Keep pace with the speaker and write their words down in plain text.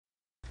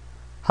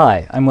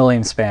Hi, I'm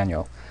William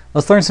Spaniel.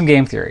 Let's learn some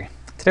game theory.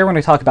 Today we're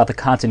going to talk about the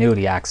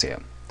continuity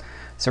axiom.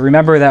 So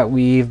remember that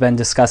we've been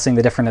discussing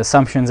the different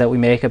assumptions that we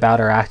make about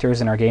our actors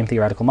in our game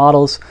theoretical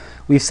models.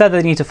 We've said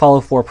they need to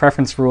follow 4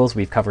 preference rules.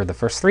 We've covered the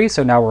first 3,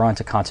 so now we're on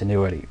to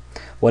continuity.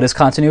 What is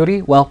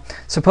continuity? Well,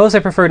 suppose I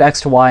preferred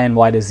x to y and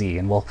y to z,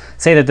 and we'll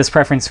say that this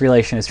preference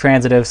relation is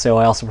transitive, so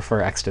I also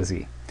prefer x to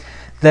z.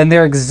 Then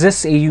there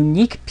exists a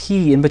unique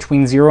p in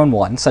between 0 and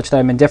 1, such that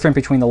I'm indifferent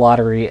between the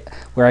lottery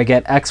where I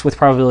get x with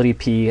probability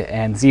p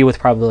and z with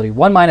probability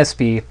 1 minus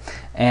p,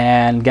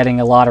 and getting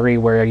a lottery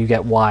where you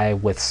get y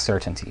with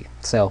certainty.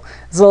 So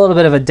this is a little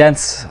bit of a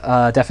dense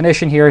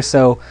definition here,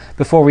 so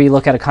before we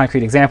look at a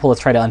concrete example, let's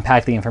try to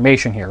unpack the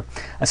information here.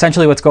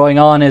 Essentially what's going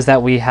on is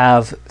that we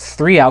have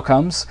 3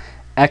 outcomes,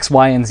 x,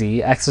 y, and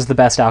z. X is the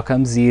best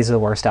outcome, z is the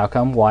worst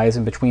outcome, y is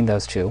in between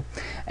those two.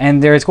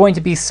 And there's going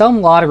to be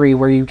some lottery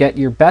where you get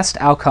your best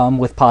outcome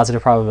with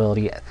positive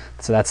probability,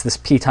 so that's this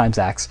p times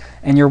x,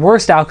 and your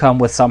worst outcome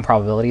with some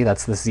probability,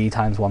 that's this z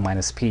times 1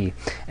 minus p.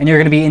 And you're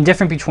going to be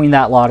indifferent between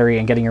that lottery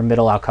and getting your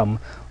middle outcome,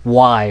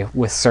 y,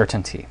 with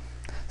certainty.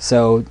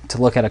 So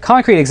to look at a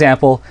concrete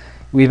example,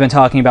 we've been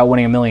talking about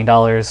winning $1 million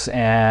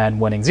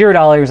and winning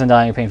 $0 and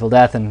dying a painful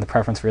death and the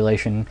preference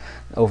relation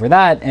over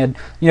that. And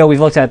we've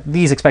looked at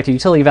these expected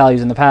utility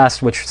values in the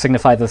past, which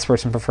signify that this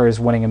person prefers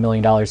winning $1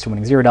 million to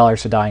winning $0,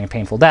 so dying a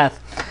painful death.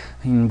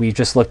 And we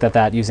just looked at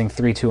that using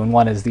 3, 2, and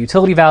 1 as the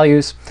utility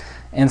values.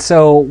 And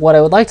so what I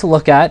would like to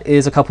look at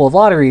is a couple of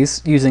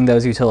lotteries using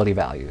those utility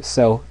values.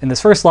 So in this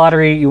first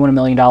lottery, you win $1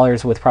 million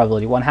with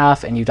probability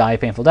 1/2, and you die a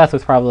painful death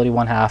with probability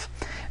 1/2.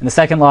 In the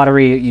second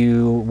lottery,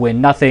 you win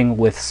nothing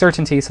with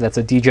certainty, so that's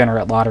a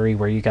degenerate lottery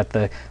where you get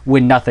the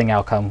win nothing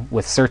outcome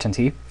with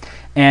certainty.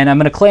 And I'm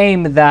going to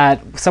claim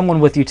that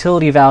someone with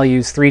utility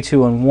values 3,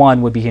 2, and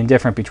 1 would be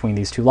indifferent between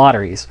these 2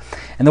 lotteries.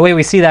 And the way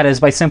we see that is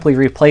by simply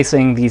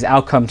replacing these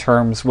outcome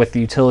terms with the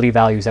utility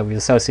values that we've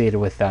associated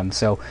with them.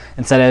 So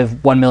instead of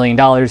 $1 million,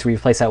 we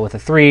replace that with a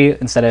 3.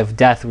 Instead of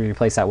death, we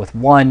replace that with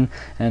 1.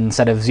 And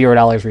instead of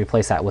 $0, we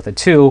replace that with a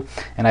 2.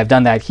 And I've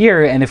done that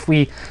here. And if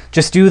we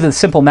just do the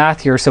simple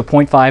math here, so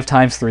 0.5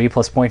 times 3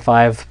 plus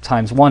 0.5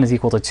 times 1 is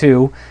equal to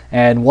 2,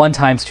 and 1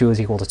 times 2 is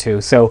equal to 2.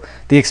 So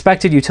the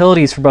expected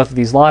utilities for both of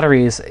these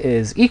lotteries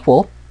is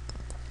equal,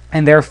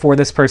 and therefore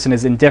this person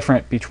is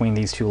indifferent between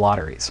these 2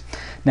 lotteries.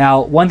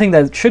 Now, one thing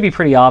that should be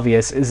pretty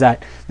obvious is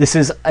that this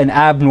is an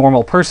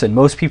abnormal person.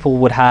 Most people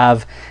would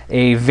have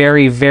a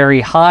very,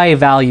 very high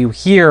value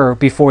here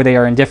before they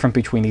are indifferent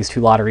between these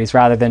 2 lotteries,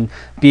 rather than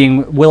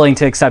being willing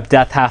to accept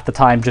death half the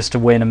time just to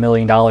win $1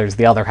 million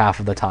the other half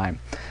of the time.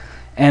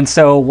 And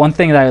so one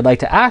thing that I'd like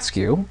to ask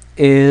you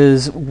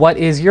is, what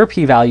is your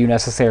p-value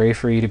necessary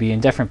for you to be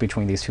indifferent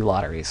between these 2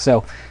 lotteries?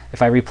 So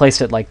if I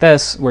replaced it like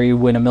this, where you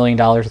win $1 million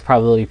with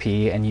probability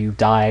p and you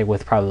die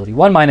with probability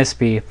 1 minus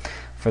p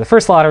for the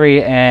first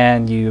lottery,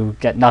 and you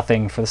get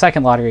nothing for the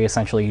second lottery,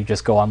 essentially you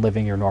just go on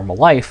living your normal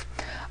life.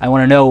 I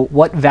want to know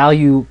what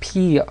value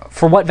p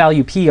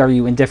are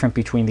you indifferent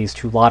between these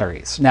 2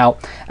 lotteries. Now,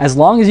 as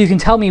long as you can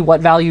tell me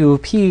what value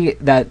of p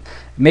that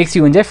makes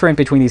you indifferent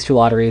between these 2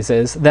 lotteries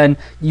is, then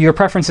your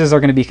preferences are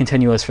going to be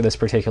continuous for this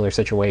particular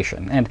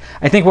situation. And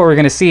I think what we're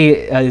going to see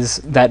is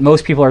that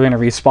most people are going to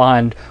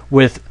respond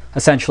with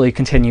essentially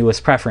continuous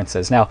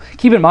preferences. Now,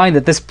 keep in mind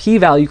that this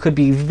p-value could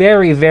be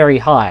very, very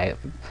high.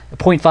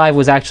 0.5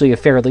 was actually a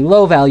fairly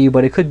low value,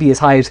 but it could be as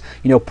high as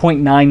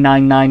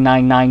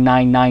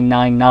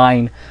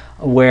 0.999999999,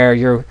 where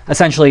you're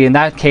essentially, in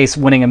that case,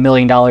 winning $1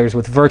 million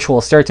with virtual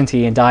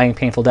certainty and dying a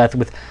painful death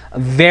with a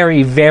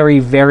very, very,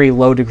 very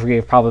low degree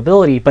of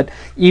probability. But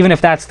even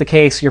if that's the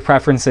case, your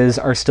preferences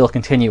are still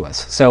continuous.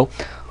 So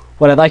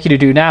what I'd like you to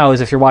do now is,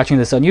 if you're watching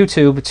this on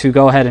YouTube, to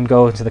go ahead and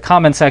go into the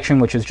comment section,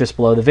 which is just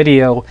below the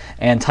video,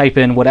 and type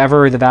in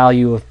whatever the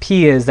value of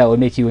p is that would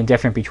make you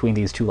indifferent between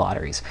these 2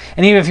 lotteries.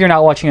 And even if you're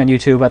not watching on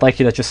YouTube, I'd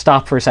like you to just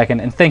stop for a second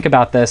and think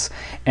about this,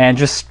 and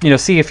just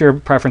see if your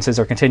preferences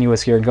are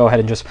continuous here, and go ahead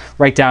and just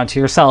write down to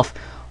yourself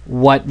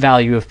what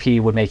value of p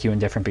would make you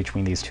indifferent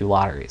between these 2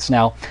 lotteries.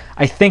 Now,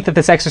 I think that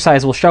this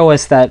exercise will show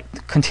us that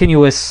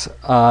continuous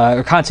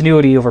or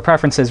continuity over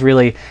preferences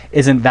really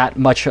isn't that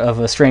much of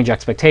a strange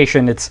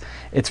expectation. It's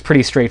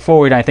pretty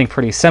straightforward, and I think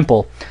pretty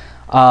simple.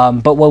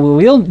 But what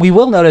we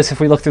will notice if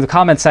we look through the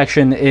comment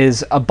section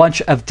is a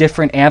bunch of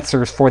different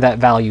answers for that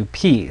value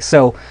p.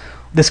 So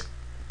this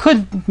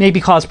could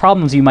maybe cause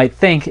problems, you might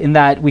think, in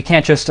that we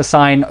can't just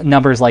assign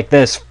numbers like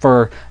this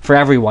for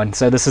everyone.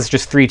 So this is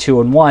just 3,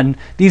 2, and 1.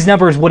 These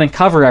numbers wouldn't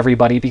cover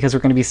everybody because we're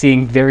going to be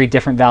seeing very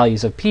different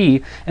values of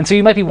p. And so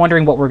you might be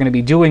wondering what we're going to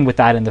be doing with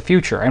that in the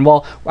future. And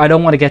while I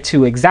don't want to get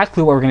to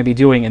exactly what we're going to be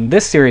doing in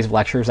this series of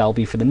lectures, that will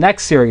be for the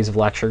next series of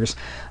lectures,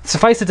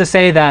 suffice it to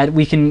say that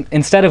we can,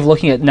 instead of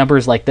looking at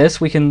numbers like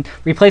this, we can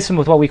replace them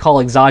with what we call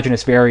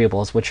exogenous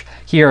variables, which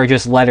here are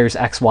just letters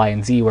x, y,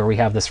 and z, where we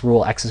have this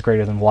rule x is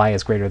greater than y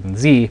is greater than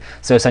z.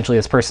 So essentially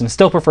this person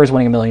still prefers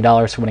winning $1 million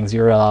to winning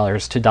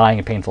 $0 to dying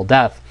a painful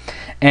death.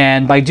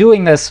 And by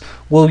doing this,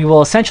 we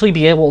will essentially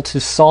be able to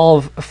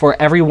solve for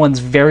everyone's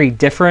very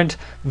different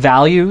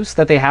values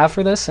that they have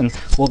for this, and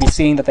we'll be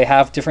seeing that they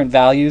have different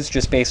values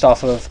just based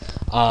off of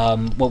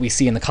what we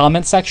see in the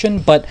comments section.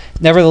 But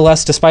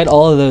nevertheless, despite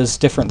all of those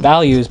different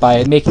values,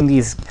 by making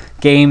these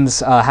games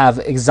have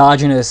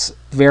exogenous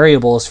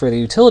variables for the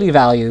utility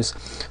values,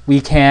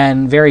 we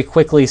can very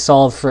quickly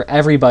solve for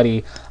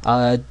everybody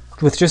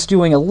with just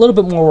doing a little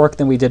bit more work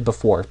than we did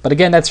before. But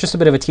again, that's just a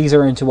bit of a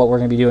teaser into what we're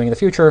going to be doing in the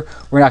future.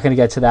 We're not going to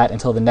get to that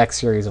until the next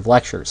series of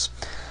lectures.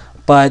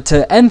 But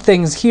to end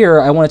things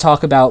here, I want to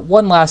talk about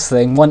one last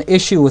thing, one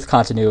issue with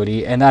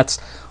continuity, and that's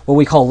what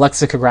we call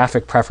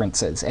lexicographic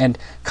preferences. And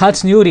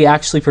continuity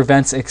actually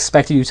prevents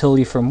expected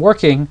utility from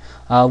working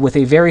with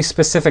a very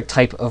specific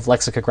type of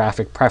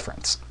lexicographic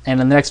preference. And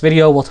in the next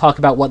video, we'll talk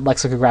about what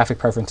lexicographic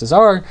preferences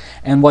are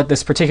and what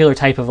this particular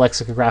type of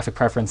lexicographic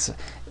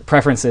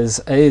preferences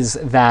is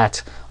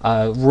that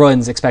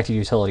runs expected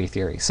utility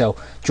theory. So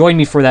join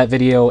me for that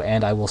video,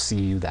 and I will see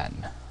you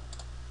then.